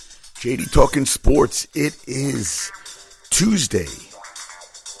JD Talking Sports. It is Tuesday,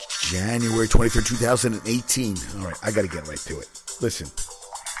 January 23rd, 2018. All right, I got to get right to it. Listen,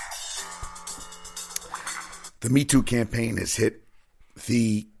 the Me Too campaign has hit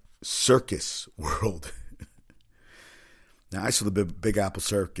the circus world. Now, I saw the Big Apple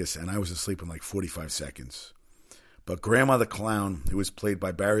Circus, and I was asleep in like 45 seconds. But Grandma the Clown, who was played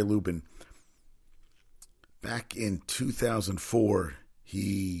by Barry Lubin, back in 2004,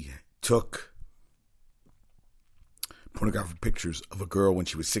 he took pornographic pictures of a girl when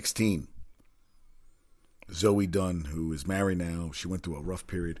she was 16. Zoe Dunn, who is married now, she went through a rough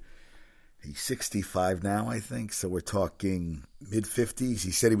period. He's 65 now, I think, so we're talking mid-50s.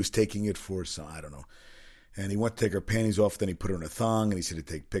 He said he was taking it for some, I don't know. And he went to take her panties off, then he put her in a thong, and he said he'd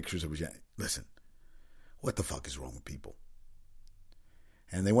take pictures of her. Listen, what the fuck is wrong with people?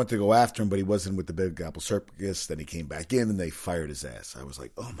 And they went to go after him, but he wasn't with the Big Apple Circus. Then he came back in, and they fired his ass. I was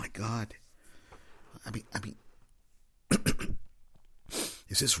like, oh, my God. I mean,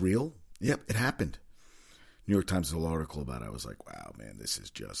 is this real? Yep, it happened. New York Times has a little article about it. I was like, wow, man, this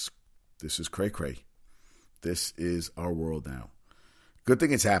is cray-cray. This is our world now. Good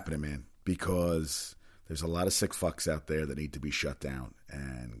thing it's happening, man, because there's a lot of sick fucks out there that need to be shut down.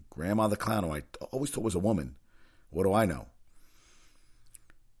 And Grandma the Clown, who I always thought was a woman, what do I know?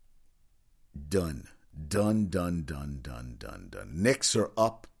 Done. Knicks are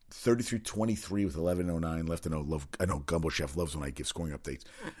up 33-23 with 11:09 left. I know Gumbo Chef loves when I give scoring updates.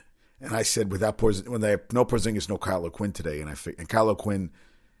 And I said, when they have no Porzingis, no Kyle O'Quinn today, and Kyle O'Quinn,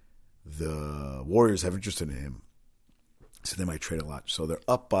 the Warriors have interest in him, so they might trade a lot. So they're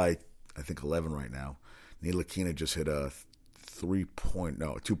up by, I think, 11 right now. Ntilikina just hit a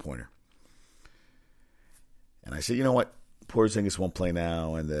 2-pointer. And I said, you know what? Porzingis won't play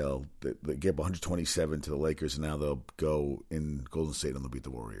now, and they'll give 127 to the Lakers, and now they'll go in Golden State and they'll beat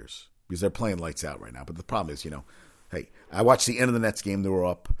the Warriors because they're playing lights out right now. But the problem is, hey, I watched the end of the Nets game. They were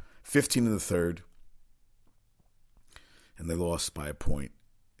up 15 in the third, and they lost by a point.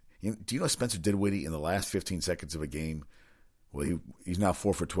 Do you know Spencer Dinwiddie in the last 15 seconds of a game? Well, he's now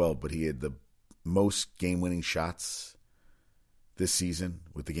 4 for 12, but he had the most game-winning shots this season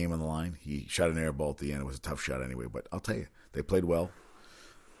with the game on the line. He shot an air ball at the end. It was a tough shot anyway, but I'll tell you, they played well.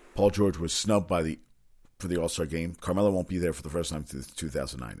 Paul George was snubbed for the All-Star game. Carmelo won't be there for the first time since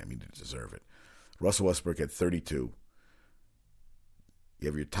 2009. I mean, he deserve it. Russell Westbrook had 32. You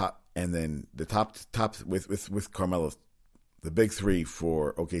have your top, and then the top with Carmelo, the big three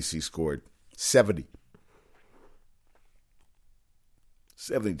for OKC scored 70.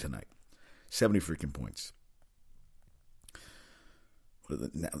 70 tonight. 70 freaking points.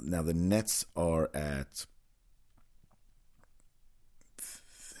 Now the Nets are at,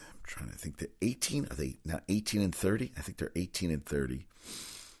 I'm trying to think, they're 18. Are they now 18 and 30? I think they're 18 and 30.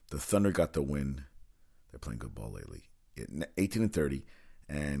 The Thunder got the win. They're playing good ball lately. 18 and 30,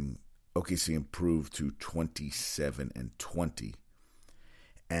 and OKC improved to 27 and 20.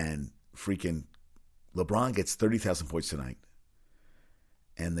 And freaking LeBron gets 30,000 points tonight,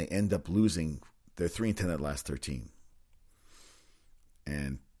 and they end up losing. They're 3-10 at last 13.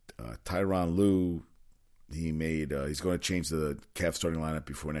 And Tyronn Lue, he's going to change the Cavs starting lineup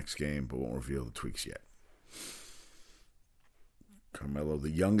before next game, but won't reveal the tweaks yet. Carmelo,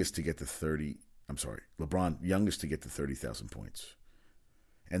 the youngest to get to 30. I'm sorry, LeBron, youngest to get to 30,000 points.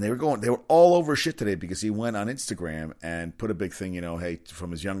 And they were all over shit today because he went on Instagram and put a big thing, hey,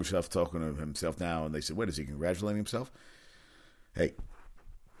 from his younger self talking to himself now, and they said, "What is he congratulating himself?" Hey,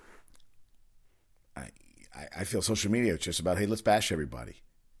 I feel social media is just about, hey, let's bash everybody.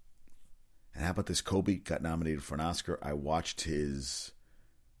 And how about this? Kobe got nominated for an Oscar. I watched his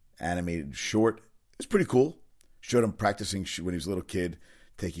animated short. It was pretty cool. Showed him practicing when he was a little kid,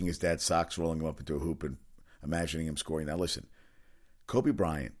 taking his dad's socks, rolling them up into a hoop, and imagining him scoring. Now listen, Kobe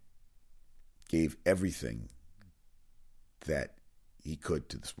Bryant gave everything that he could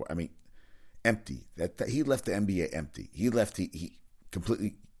to the sport. I mean, empty. That he left the NBA empty. He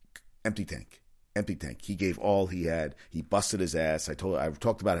completely empty tank. Empty tank. He gave all he had. He busted his ass. I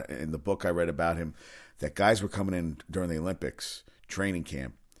talked about it in the book I read about him, that guys were coming in during the Olympics training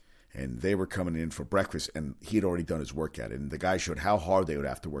camp, and they were coming in for breakfast, and he had already done his workout. And the guy showed how hard they would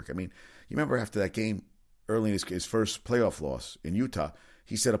have to work. I mean, you remember after that game, early in his first playoff loss in Utah,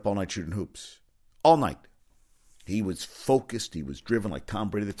 he set up all night shooting hoops. All night. He was focused. He was driven like Tom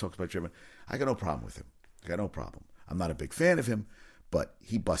Brady that talks about driven. I got no problem with him. I got no problem. I'm not a big fan of him, but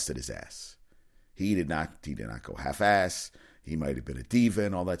he busted his ass. He did not go half-ass. He might have been a diva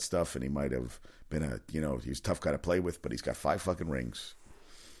and all that stuff, and he might have been he's a tough guy to play with, but he's got 5 fucking rings.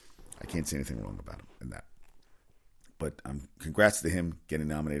 I can't say anything wrong about him in that. But congrats to him getting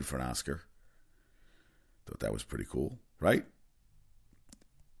nominated for an Oscar. Thought that was pretty cool, right?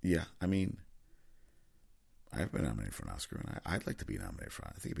 Yeah, I mean, I've been nominated for an Oscar, and I'd like to be nominated for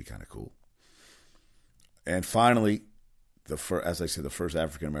it. I think it'd be kind of cool. And finally, as I said, the first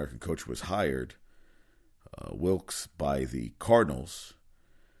African-American coach was hired, Wilkes, by the Cardinals.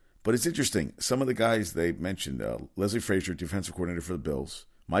 But it's interesting. Some of the guys they mentioned, Leslie Frazier, defensive coordinator for the Bills,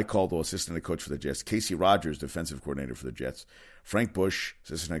 Mike Caldwell, assistant head coach for the Jets, Casey Rogers, defensive coordinator for the Jets, Frank Bush,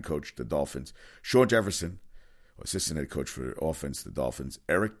 assistant head coach, the Dolphins, Shawn Jefferson, assistant head coach for offense, the Dolphins,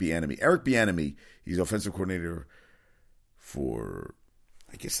 Eric Bieniemy. Eric Bieniemy, he's offensive coordinator for,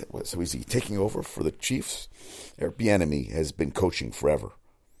 I guess that was, so is he taking over for the Chiefs? Eric Bieniemy has been coaching forever.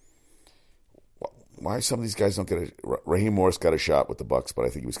 Why some of these guys don't get a... Raheem Morris got a shot with the Bucs, but I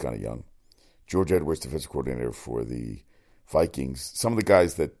think he was kind of young. George Edwards, defensive coordinator for the Vikings. Some of the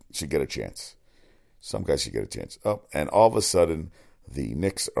guys that should get a chance. Some guys should get a chance. Oh, and all of a sudden, the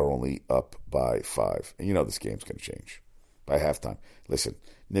Knicks are only up by 5. And you know this game's going to change by halftime. Listen,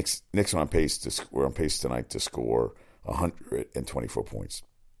 Knicks are on pace we're on pace tonight to score 124 points.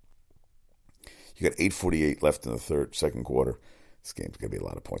 You got 8:48 left in the second quarter. This game's going to be a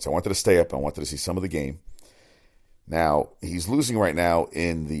lot of points. I wanted to stay up. I wanted to see some of the game. Now, he's losing right now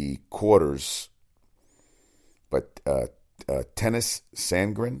in the quarters, but Tennis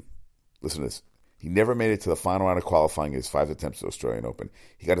Sandgren, listen to this. He never made it to the final round of qualifying in his 5 attempts at the Australian Open.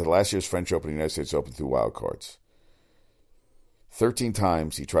 He got to last year's French Open and United States Open through wild cards. 13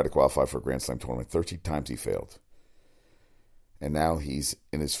 times he tried to qualify for a Grand Slam tournament. 13 times he failed. And now he's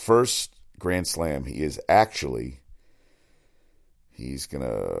in his first Grand Slam. He's Hyun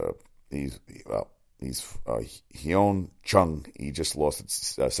Chung. He just lost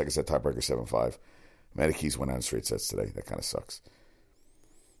its second set tiebreaker 7-5. Medikis went on straight sets today. That kind of sucks.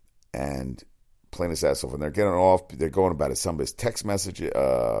 And playing his ass off, and they're getting off. They're going about it. Some of his text message,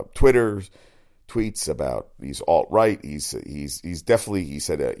 Twitter tweets about he's alt-right. He's definitely, he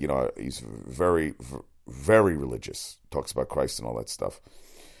said, he's very, very religious. Talks about Christ and all that stuff.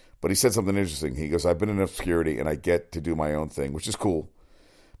 But he said something interesting. He goes, I've been in obscurity and I get to do my own thing, which is cool.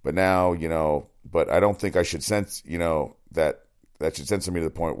 But now, but I don't think I should censor, that should censor me to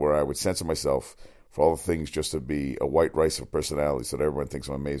the point where I would censor myself for all the things just to be a white rice of personality so that everyone thinks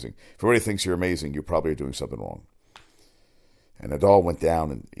I'm amazing. If everybody thinks you're amazing, you probably are doing something wrong. And Nadal went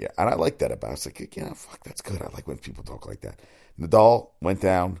down, and I like that about it. It's like, fuck, that's good. I like when people talk like that. Nadal went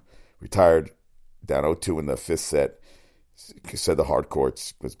down, retired, down 0-2 in the 5th set. Said the hard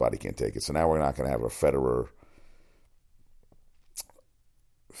courts, his body can't take it. So now we're not going to have a Federer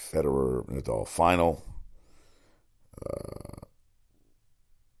Nadal final.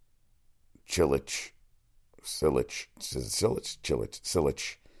 Cilic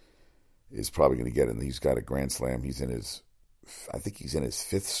is probably going to get it. He's got a Grand Slam. I think he's in his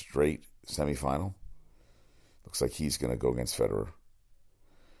 5th straight semifinal. Looks like he's going to go against Federer.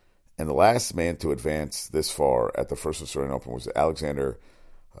 And the last man to advance this far at the first Australian Open was Alexander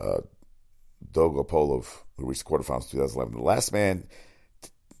Dolgopolov, who reached the quarterfinals in 2011. The last man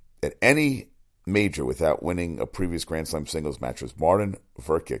at any major without winning a previous Grand Slam singles match was Martin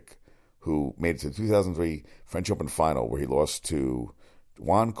Verkic, who made it to the 2003 French Open final, where he lost to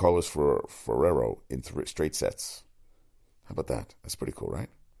Juan Carlos Ferrero in 3 straight sets. How about that? That's pretty cool, right?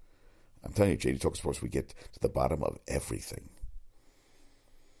 I'm telling you, JD Talk Sports, we get to the bottom of everything.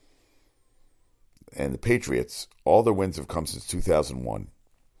 And the Patriots, all their wins have come since 2001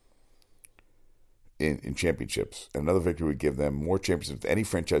 in championships. And another victory would give them more championships than any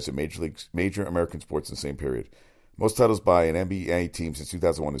franchise in major American sports in the same period. Most titles by an NBA team since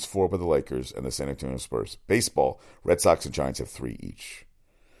 2001 is 4 by the Lakers and the San Antonio Spurs. Baseball, Red Sox and Giants have 3 each.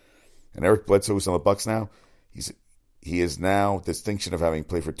 And Eric Bledsoe, who's on the Bucs now, he is now distinction of having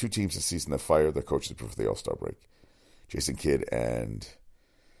played for 2 teams this season that fired their coaches before the All-Star break. Jason Kidd and...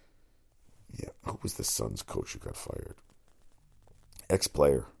 who was the Suns coach who got fired?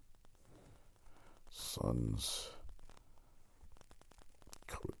 Ex-player. Suns.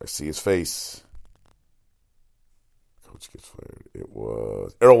 I see his face. Coach gets fired. It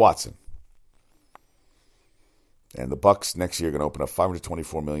was Earl Watson. And the Bucs next year are going to open a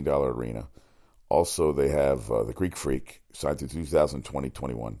 $524 million arena. Also, they have the Greek Freak signed through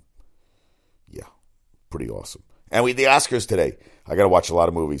 2020-21. Yeah, pretty awesome. And the Oscars today. I got to watch a lot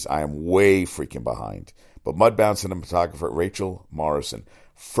of movies. I am way freaking behind. But Mudbound cinematographer Rachel Morrison,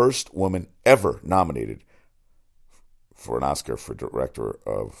 first woman ever nominated for an Oscar for director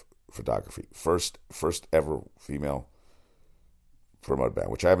of photography. First ever female for Mudbound,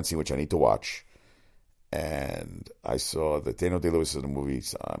 which I haven't seen, which I need to watch. And I saw that Daniel Day-Lewis is in the movie.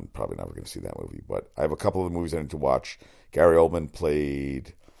 So I'm probably never going to see that movie, but I have a couple of movies I need to watch. Gary Oldman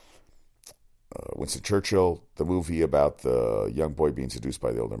played Winston Churchill, the movie about the young boy being seduced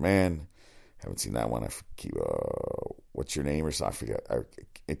by the older man. Haven't seen that one. What's Your Name or something? I forget.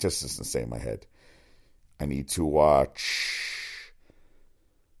 It just doesn't stay in my head. I need to watch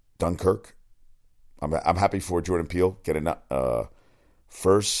Dunkirk. I'm happy for Jordan Peele getting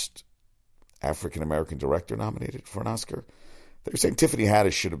first African American director nominated for an Oscar. They're saying Tiffany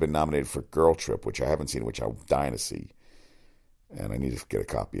Haddish should have been nominated for Girl Trip, which I haven't seen, which I'm dying to see, and I need to get a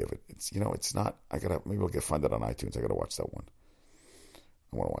copy of it. It's not. Maybe I'll find that on iTunes. I gotta watch that one.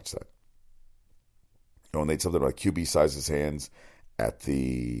 I want to watch that. And they said something about QB sizes hands at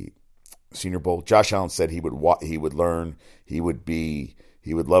the Senior Bowl. Josh Allen said he would learn. He would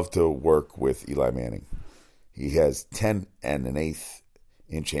love to work with Eli Manning. He has 10 and an eighth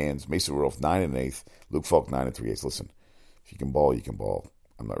inch hands. Mason Rudolph 9 and an eighth. Luke Falk 9 and 3/8. Listen, if you can ball, you can ball.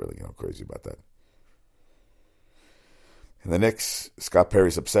 I'm not really crazy about that. And the Knicks, Scott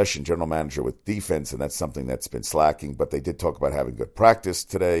Perry's obsession, general manager with defense, and that's something that's been slacking. But they did talk about having good practice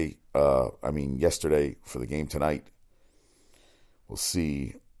today. Yesterday for the game tonight. We'll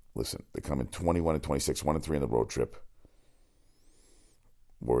see. Listen, they come in 21 and 26, 1 and 3 in the road trip.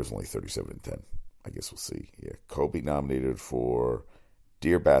 Warriors only 37 and 10. I guess we'll see. Yeah, Kobe nominated for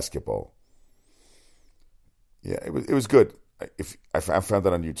Deer Basketball. Yeah, it was good. If I found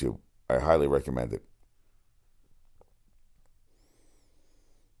that on YouTube, I highly recommend it.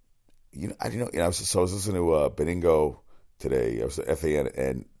 I was listening to Beningo today. I was at FAN,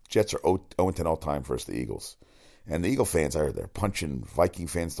 and Jets are 0-10 all time versus the Eagles. And the Eagle fans, I heard they're punching Viking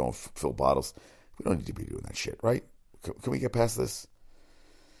fans, don't fill bottles. We don't need to be doing that shit, right? Can we get past this?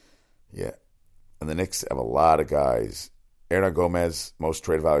 Yeah. And the Knicks have a lot of guys. Hernan Gomez, most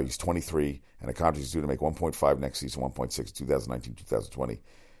trade value, he's 23, and a contract is due to make 1.5 next season, 1.6 2019-2020.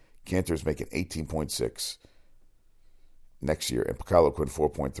 Cantor's making 18.6 next year, and Kylo Quinn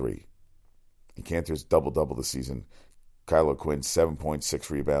 4.3. And Cantor's double this season. Kylo Quinn 7.6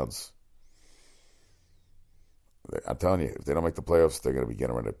 rebounds. I'm telling you, if they don't make the playoffs, they're going to be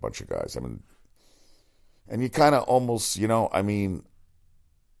getting rid of a bunch of guys. And you kind of almost,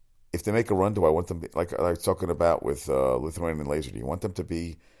 if they make a run, do I want them to be, like I was talking about with Lithuanian Laser, do you want them to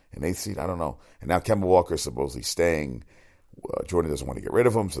be an 8th seed? I don't know. And now Kemba Walker is supposedly staying. Jordan doesn't want to get rid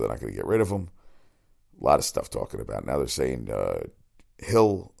of him, so they're not going to get rid of him. A lot of stuff talking about. Now they're saying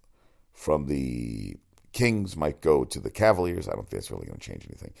Hill from the Kings might go to the Cavaliers. I don't think that's really going to change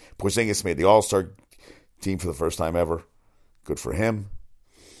anything. Porzingis made the All-Star team for the first time ever. Good for him.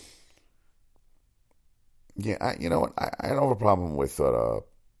 Yeah, you know what? I don't have a problem with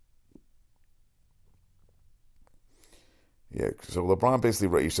yeah, so LeBron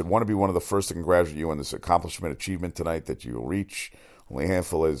basically, he said, want to be one of the first to congratulate you on this achievement tonight that you will reach. Only a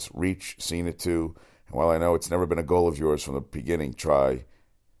handful has seen it too. And while I know it's never been a goal of yours from the beginning,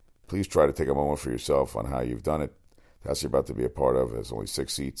 please try to take a moment for yourself on how you've done it. That's you're about to be a part of. There's only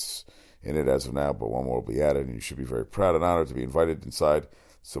 6 seats in it as of now, but 1 more will be added, and you should be very proud and honored to be invited inside.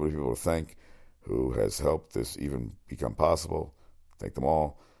 So many people to thank who has helped this even become possible. Thank them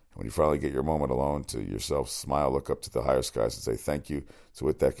all. When you finally get your moment alone to yourself, smile, look up to the higher skies and say thank you. So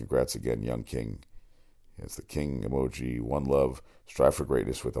with that, congrats again, young king. It's the king emoji, one love, strive for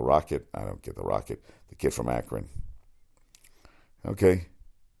greatness with a rocket. I don't get the rocket. The kid from Akron. Okay.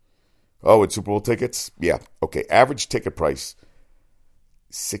 Oh, it's Super Bowl tickets? Yeah. Okay. Average ticket price,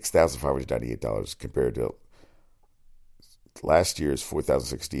 $6,598 compared to last year's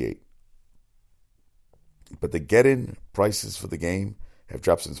 $4,068. But the get-in prices for the game have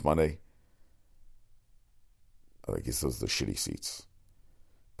dropped since Monday. I guess those are the shitty seats.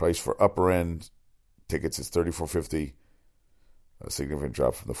 Price for upper end tickets is $34.50. A significant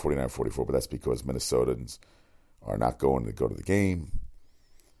drop from the $49.44, but that's because Minnesotans are not going to go to the game.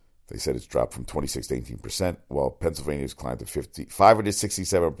 They said it's dropped from 26 to 18%, while Pennsylvania's climbed to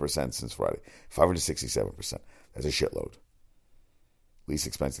 567% since Friday. 567%. That's a shitload. Least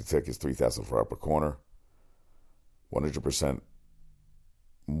expensive ticket is $3,000 for upper corner. 100%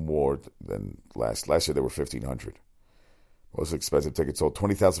 more than last year. They were $1,500. Most expensive tickets sold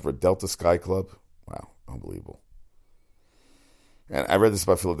 $20,000 for Delta Sky Club. Wow, unbelievable. And I read this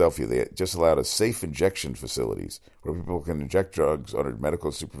about Philadelphia. They just allowed a safe injection facilities where people can inject drugs under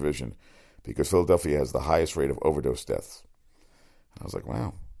medical supervision because Philadelphia has the highest rate of overdose deaths. I was like,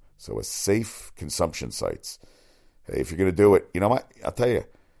 wow. So a safe consumption sites. Hey, if you're going to do it, you know what? I'll tell you.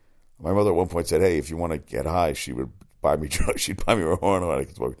 My mother at one point said, hey, if you want to get high, she would buy me drugs. She'd buy me marijuana. I'm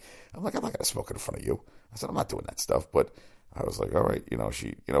like, I'm not going to smoke it in front of you. I said, I'm not doing that stuff. But I was like, all right,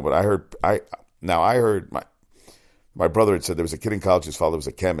 but I heard, Now, I heard my brother had said there was a kid in college, his father was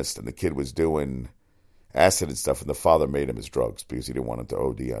a chemist, and the kid was doing acid and stuff, and the father made him his drugs because he didn't want him to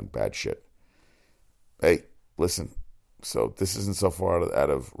OD on bad shit. Hey, listen, so this isn't so far out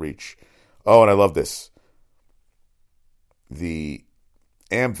of reach. Oh, and I love this. The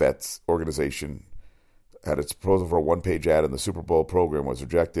AmVets organization had its proposal for a one-page ad, and the Super Bowl program was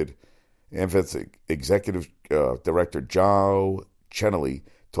rejected. AmVets executive director Joe Chenelly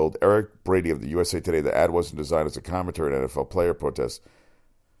told Eric Brady of the USA Today the ad wasn't designed as a commentary on NFL player protests.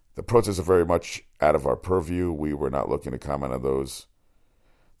 The protests are very much out of our purview. We were not looking to comment on those.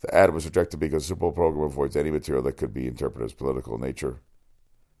 The ad was rejected because the Super Bowl program avoids any material that could be interpreted as political in nature.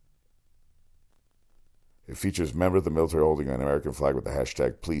 It features members of the military holding an American flag with the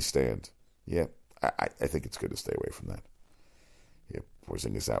hashtag Please Stand. Yeah, I think it's good to stay away from that. Yeah,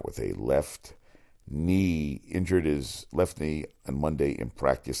 Porzingis out with a left knee, injured his left knee on Monday in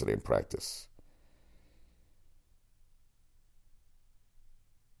practice. Yesterday in practice.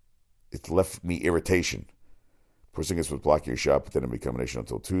 It's left knee irritation. Porzingis was blocking a shot, but didn't become an issue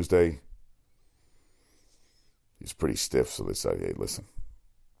until Tuesday. He's pretty stiff, so they said, hey, listen.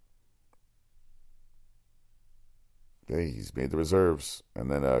 Hey, he's made the reserves.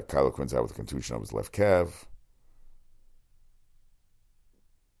 And then Kylo Quinn's out with a contusion of his left calf.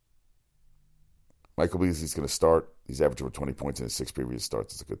 Michael Beasley's going to start. He's averaged over 20 points in his 6 previous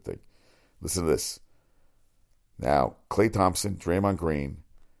starts. It's a good thing. Listen to this. Now, Klay Thompson, Draymond Green,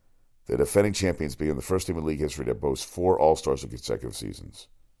 the defending champions, being the first team in league history to boast 4 All-Stars in consecutive seasons.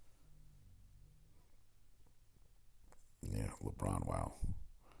 Yeah, LeBron, wow.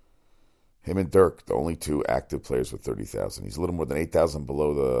 Him and Dirk, the only 2 active players with 30,000. He's a little more than 8,000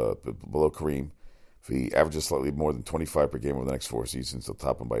 below Kareem. If he averages slightly more than 25 per game over the next 4 seasons, he'll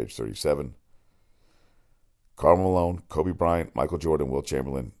top him by age 37. Karl Malone, Kobe Bryant, Michael Jordan, Wilt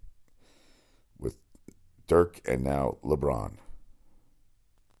Chamberlain, with Dirk and now LeBron.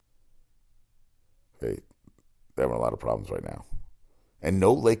 Hey, they're having a lot of problems right now. And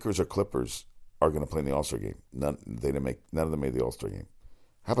no Lakers or Clippers are going to play in the All-Star game. None of them made the All-Star game.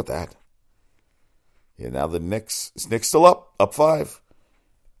 How about that? Yeah, now the Knicks still up 5.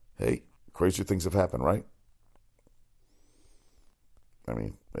 Hey, crazier things have happened, right? I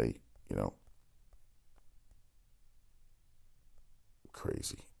mean, hey,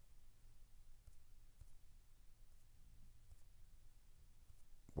 crazy.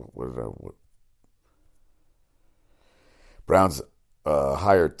 What? Browns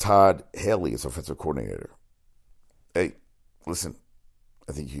hired Todd Haley as offensive coordinator. Hey, listen,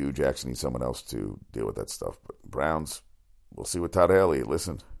 I think Hugh Jackson needs someone else to deal with that stuff. But Browns, we'll see with Todd Haley.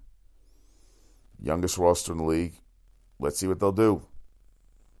 Listen, youngest roster in the league. Let's see what they'll do.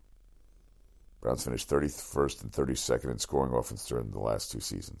 Browns finished 31st and 32nd in scoring offense during the last 2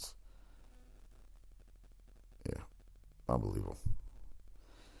 seasons. Yeah, unbelievable.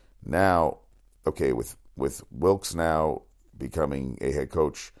 Now, okay, with Wilkes now becoming a head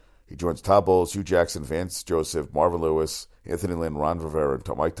coach, he joins Todd Bowles, Hugh Jackson, Vance Joseph, Marvin Lewis, Anthony Lynn, Ron Rivera,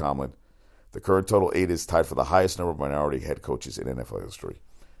 and Mike Tomlin. The current total 8 is tied for the highest number of minority head coaches in NFL history.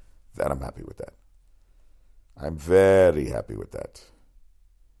 That I'm happy with that. I'm very happy with that.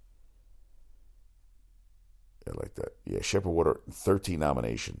 I like that. Yeah, Shepard Water, 13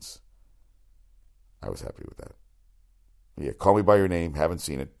 nominations. I was happy with that. Yeah, Call Me By Your Name, haven't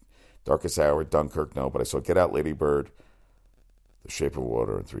seen it. Darkest Hour, Dunkirk, no, but I saw Get Out, Lady Bird, The Shape of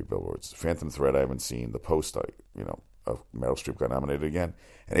Water, and 3 Billboards. Phantom Thread, I haven't seen. The Post, Meryl Streep got nominated again.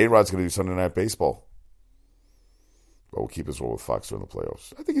 And A-Rod's going to do Sunday Night Baseball. But we'll keep his role with Fox during the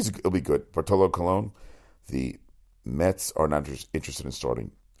playoffs. I think he'll be good. Bartolo Colon, the Mets are not interested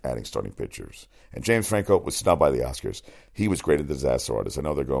in adding starting pitchers. And James Franco was snubbed by the Oscars. He was great at Disaster Artist. I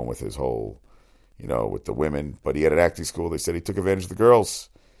know they're going with his whole, with the women, but he had an acting school. They said he took advantage of the girls.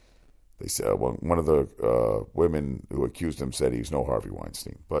 They said one of the women who accused him said he's no Harvey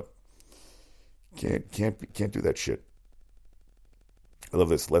Weinstein, but can't do that shit. I love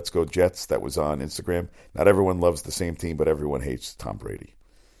this. Let's Go Jets. That was on Instagram. Not everyone loves the same team, but everyone hates Tom Brady.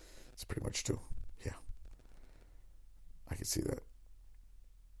 It's pretty much true. Yeah, I can see that.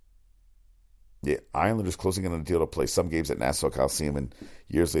 Yeah, Islanders closing in on a deal to play some games at Nassau Coliseum in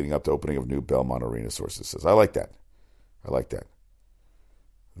years leading up to opening of new Belmont Arena, sources says. I like that.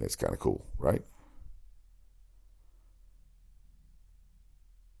 That's kind of cool, right?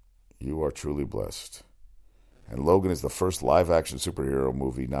 You are truly blessed. And Logan is the first live-action superhero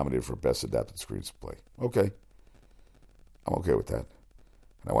movie nominated for Best Adapted Screenplay. Okay. I'm okay with that.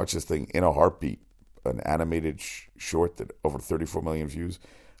 And I watched this thing, In a Heartbeat, an animated short that over 34 million views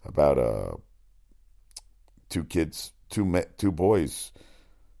about 2 kids, two boys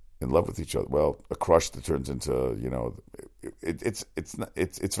in love with each other. Well, a crush that turns into,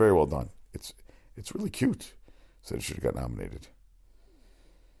 it's very well done. It's really cute. So it should have got nominated.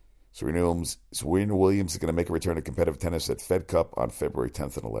 Serena Williams is going to make a return to competitive tennis at Fed Cup on February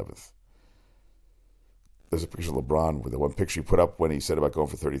 10th and 11th. There's a picture of LeBron with the one picture he put up when he said about going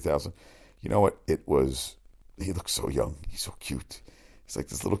for 30,000. You know what? He looks so young. He's so cute. He's like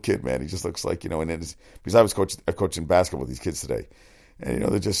this little kid, man. He just looks like, and then because I've coaching basketball with these kids today. And,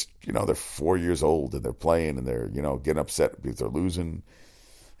 they're just, they're 4 years old and they're playing and they're, getting upset because they're losing.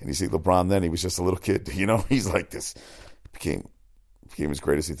 And you see LeBron then, he was just a little kid. He's like this. Became as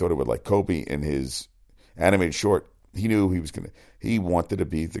great as he thought it would. Like Kobe in his animated short, he knew he wanted to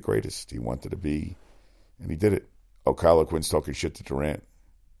be the greatest. He wanted to be, and he did it. Kyle Quinn's talking shit to Durant.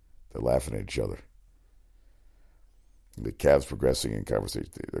 They're laughing at each other. The Cavs progressing in conversation.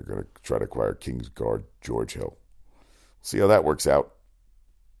 They're going to try to acquire Kings guard George Hill. See how that works out.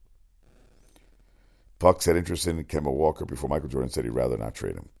 Bucks had interest in Kemba Walker before Michael Jordan said he'd rather not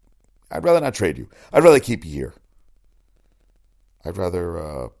trade him. I'd rather not trade you. I'd rather keep you here. I'd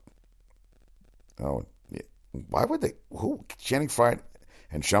rather, why would they? Who? Channing Frye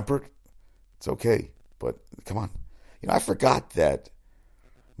and Shumpert? It's okay, but come on. I forgot that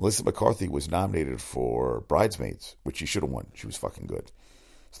Melissa McCarthy was nominated for Bridesmaids, which she should have won. She was fucking good.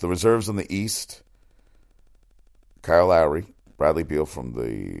 So the reserves on the East, Kyle Lowry, Bradley Beal from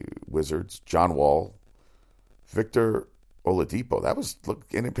the Wizards, John Wall, Victor Oladipo. That was,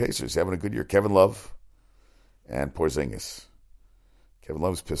 in Pacers, having a good year. Kevin Love and Porzingis. Kevin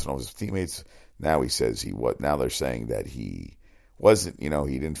Love's pissing off his teammates. Now he says now they're saying that he wasn't, he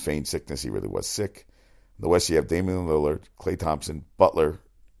didn't feign sickness. He really was sick. In the West, you have Damian Lillard, Klay Thompson,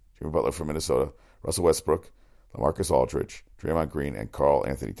 Jimmy Butler from Minnesota, Russell Westbrook, LaMarcus Aldridge, Draymond Green, and Karl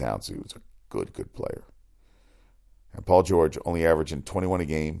Anthony Towns, who's a good player. And Paul George only averaging 21 a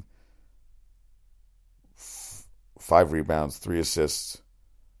game, 5 rebounds, 3 assists.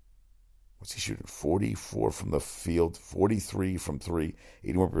 What's he shooting? 44 from the field, 43 from 3,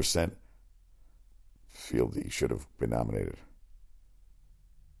 81% field. He should have been nominated.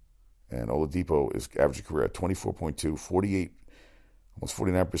 And Oladipo is averaging career at 24.2, 48, almost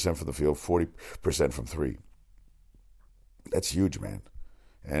 49% from the field, 40% from 3. That's huge, man.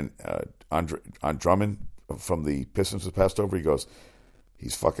 And on Drummond from the Pistons was passed over. He goes, he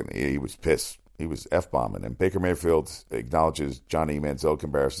was pissed. He was F-bombing. And Baker Mayfield acknowledges Johnny Manziel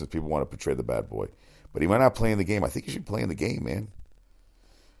comparisons. People want to portray the bad boy. But he might not play in the game. I think he should play in the game, man.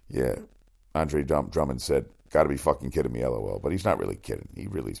 Yeah. Andre Drummond said, got to be fucking kidding me, LOL. But he's not really kidding. He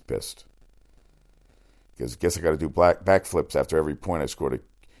really is pissed. Because I guess I got to do backflips after every point I score to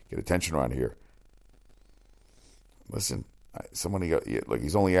get attention around here. Listen, he's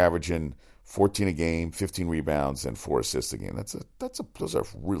only averaging 14 a game, 15 rebounds, and 4 assists a game. Those are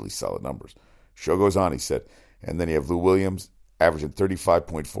really solid numbers. Show goes on, he said. And then you have Lou Williams averaging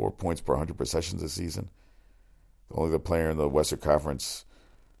 35.4 points per 100 possessions this season. Only the player in the Western Conference,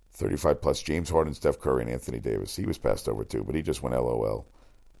 35 plus, James Harden, Steph Curry, and Anthony Davis. He was passed over too, but he just went LOL.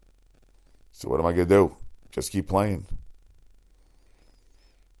 So what am I going to do? Just keep playing.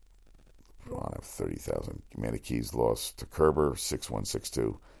 I have 30,000. Amanda Keys lost to Kerber, 6-1,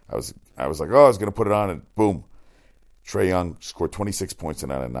 6-2. I was like, I was going to put it on, and boom. Trae Young scored 26 points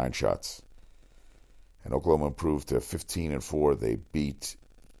and out of 9 shots. And Oklahoma improved to 15-4. They beat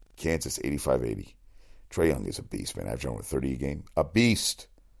Kansas 85-80. Trae Young is a beast, man. Averaging over 30 a game. A beast.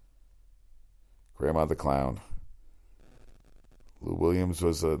 Grandma the Clown. Lou Williams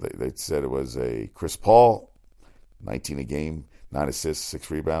was, they said it was a Chris Paul. 19 a game, 9 assists,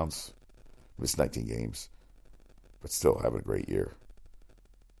 6 rebounds. Missed 19 games. But still having a great year.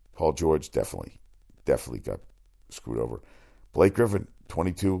 Paul George definitely got screwed over. Blake Griffin,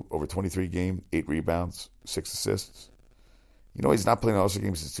 22 over 23 game, 8 rebounds, 6 assists. He's not playing All-Star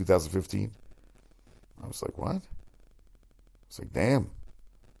games since 2015. I was like, what? I was like, damn.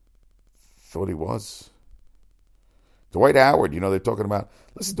 Thought he was. Dwight Howard, they're talking about.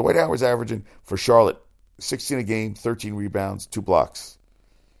 Listen, Dwight Howard's averaging for Charlotte 16 a game, 13 rebounds, 2 blocks.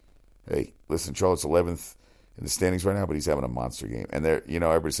 Hey, listen, Charlotte's 11th in the standings right now, but he's having a monster game. And they're,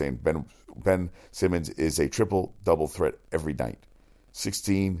 everybody's saying Ben Simmons is a triple-double threat every night.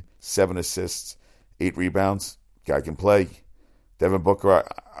 16, 7 assists, 8 rebounds. Guy can play. Devin Booker,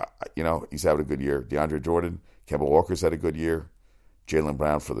 he's having a good year. DeAndre Jordan, Kemba Walker's had a good year. Jaylen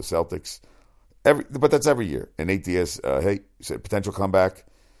Brown for the Celtics. But that's every year. And Nate Diaz, he said potential comeback.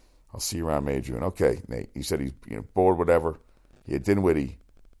 I'll see you around May, June. Okay, Nate. He said he's bored, whatever. He had Dinwiddie.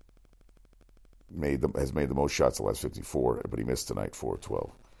 Has made the most shots the last 54, but he missed tonight, 4-12.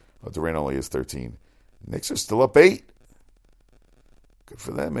 Durant only is 13. Knicks are still up 8. Good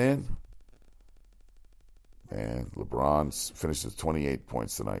for them, man. And LeBron finishes 28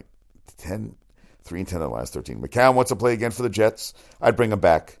 points tonight. 3 and 10 in the last 13. McCown wants to play again for the Jets. I'd bring him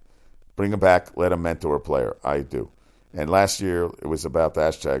back. Bring him back. Let him mentor a player. I do. And last year, it was about the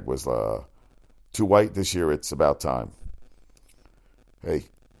hashtag was too white. This year, it's about time. Hey,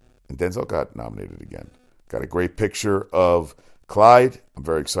 and Denzel got nominated again. Got a great picture of Clyde. I'm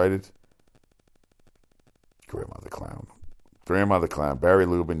very excited. Grandma the Clown. Grandma the Clown. Barry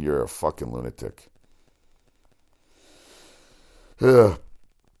Lubin, you're a fucking lunatic. Ugh.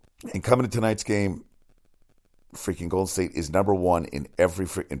 And coming to tonight's game, freaking Golden State is number one in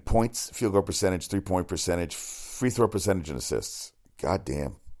in points, field goal percentage, 3-point percentage, free throw percentage, and assists. God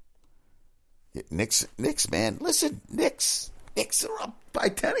damn. Yeah, Knicks, man. Listen, Knicks are up by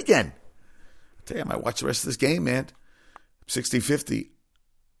 10 again. I tell you, I might watch the rest of this game, man. 60-50.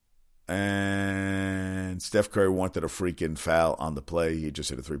 And Steph Curry wanted a freaking foul on the play. He just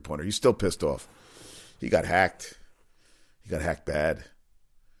hit a three-pointer. He's still pissed off. He got hacked. He got hacked bad.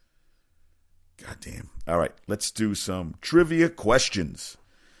 God damn. All right, let's do some trivia questions.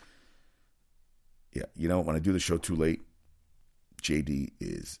 Yeah, you know, when I do the show too late, JD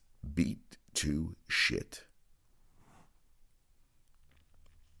is beat to shit.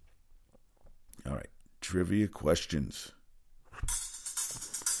 All right, trivia questions.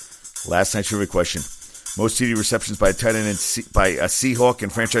 Last night's trivia question. Most TD receptions by a tight end by a Seahawk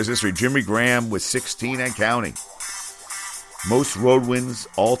in franchise history. Jimmy Graham with 16 and counting. Most road wins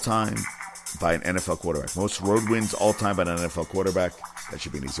all time by an NFL quarterback. Most road wins all time by an NFL quarterback. That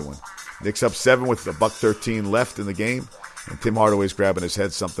should be an easy one. Knicks up 7 with a $1:13 left in the game. And Tim Hardaway's grabbing his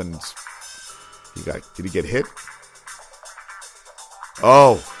head. Did he get hit?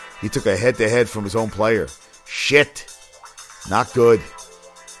 Oh, he took a head-to-head from his own player. Shit. Not good.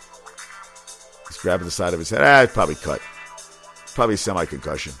 He's grabbing the side of his head. It's probably cut. Probably a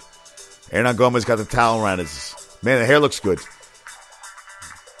semi-concussion. Hernan Gomez got the towel around his... Man, the hair looks good.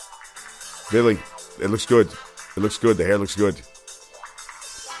 Billy, it looks good. It looks good. The hair looks good.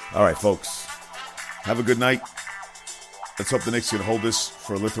 All right, folks. Have a good night. Let's hope the Knicks can hold this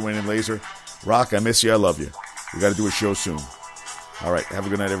for a Lithuanian Laser. Rock, I miss you. I love you. We got to do a show soon. All right, have a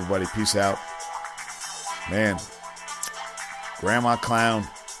good night, everybody. Peace out. Man, Grandma Clown,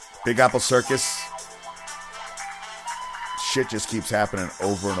 Big Apple Circus. Shit just keeps happening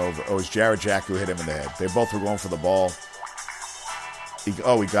over and over. Oh, it's Jared Jack who hit him in the head. They both were going for the ball. He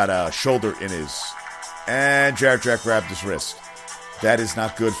got a shoulder in his. And Jared Jack grabbed his wrist. That is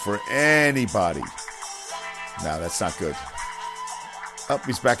not good for anybody. No, that's not good. Oh,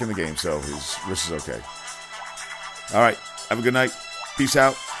 he's back in the game, so his wrist is okay. All right, have a good night. Peace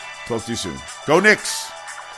out. Talk to you soon. Go Knicks!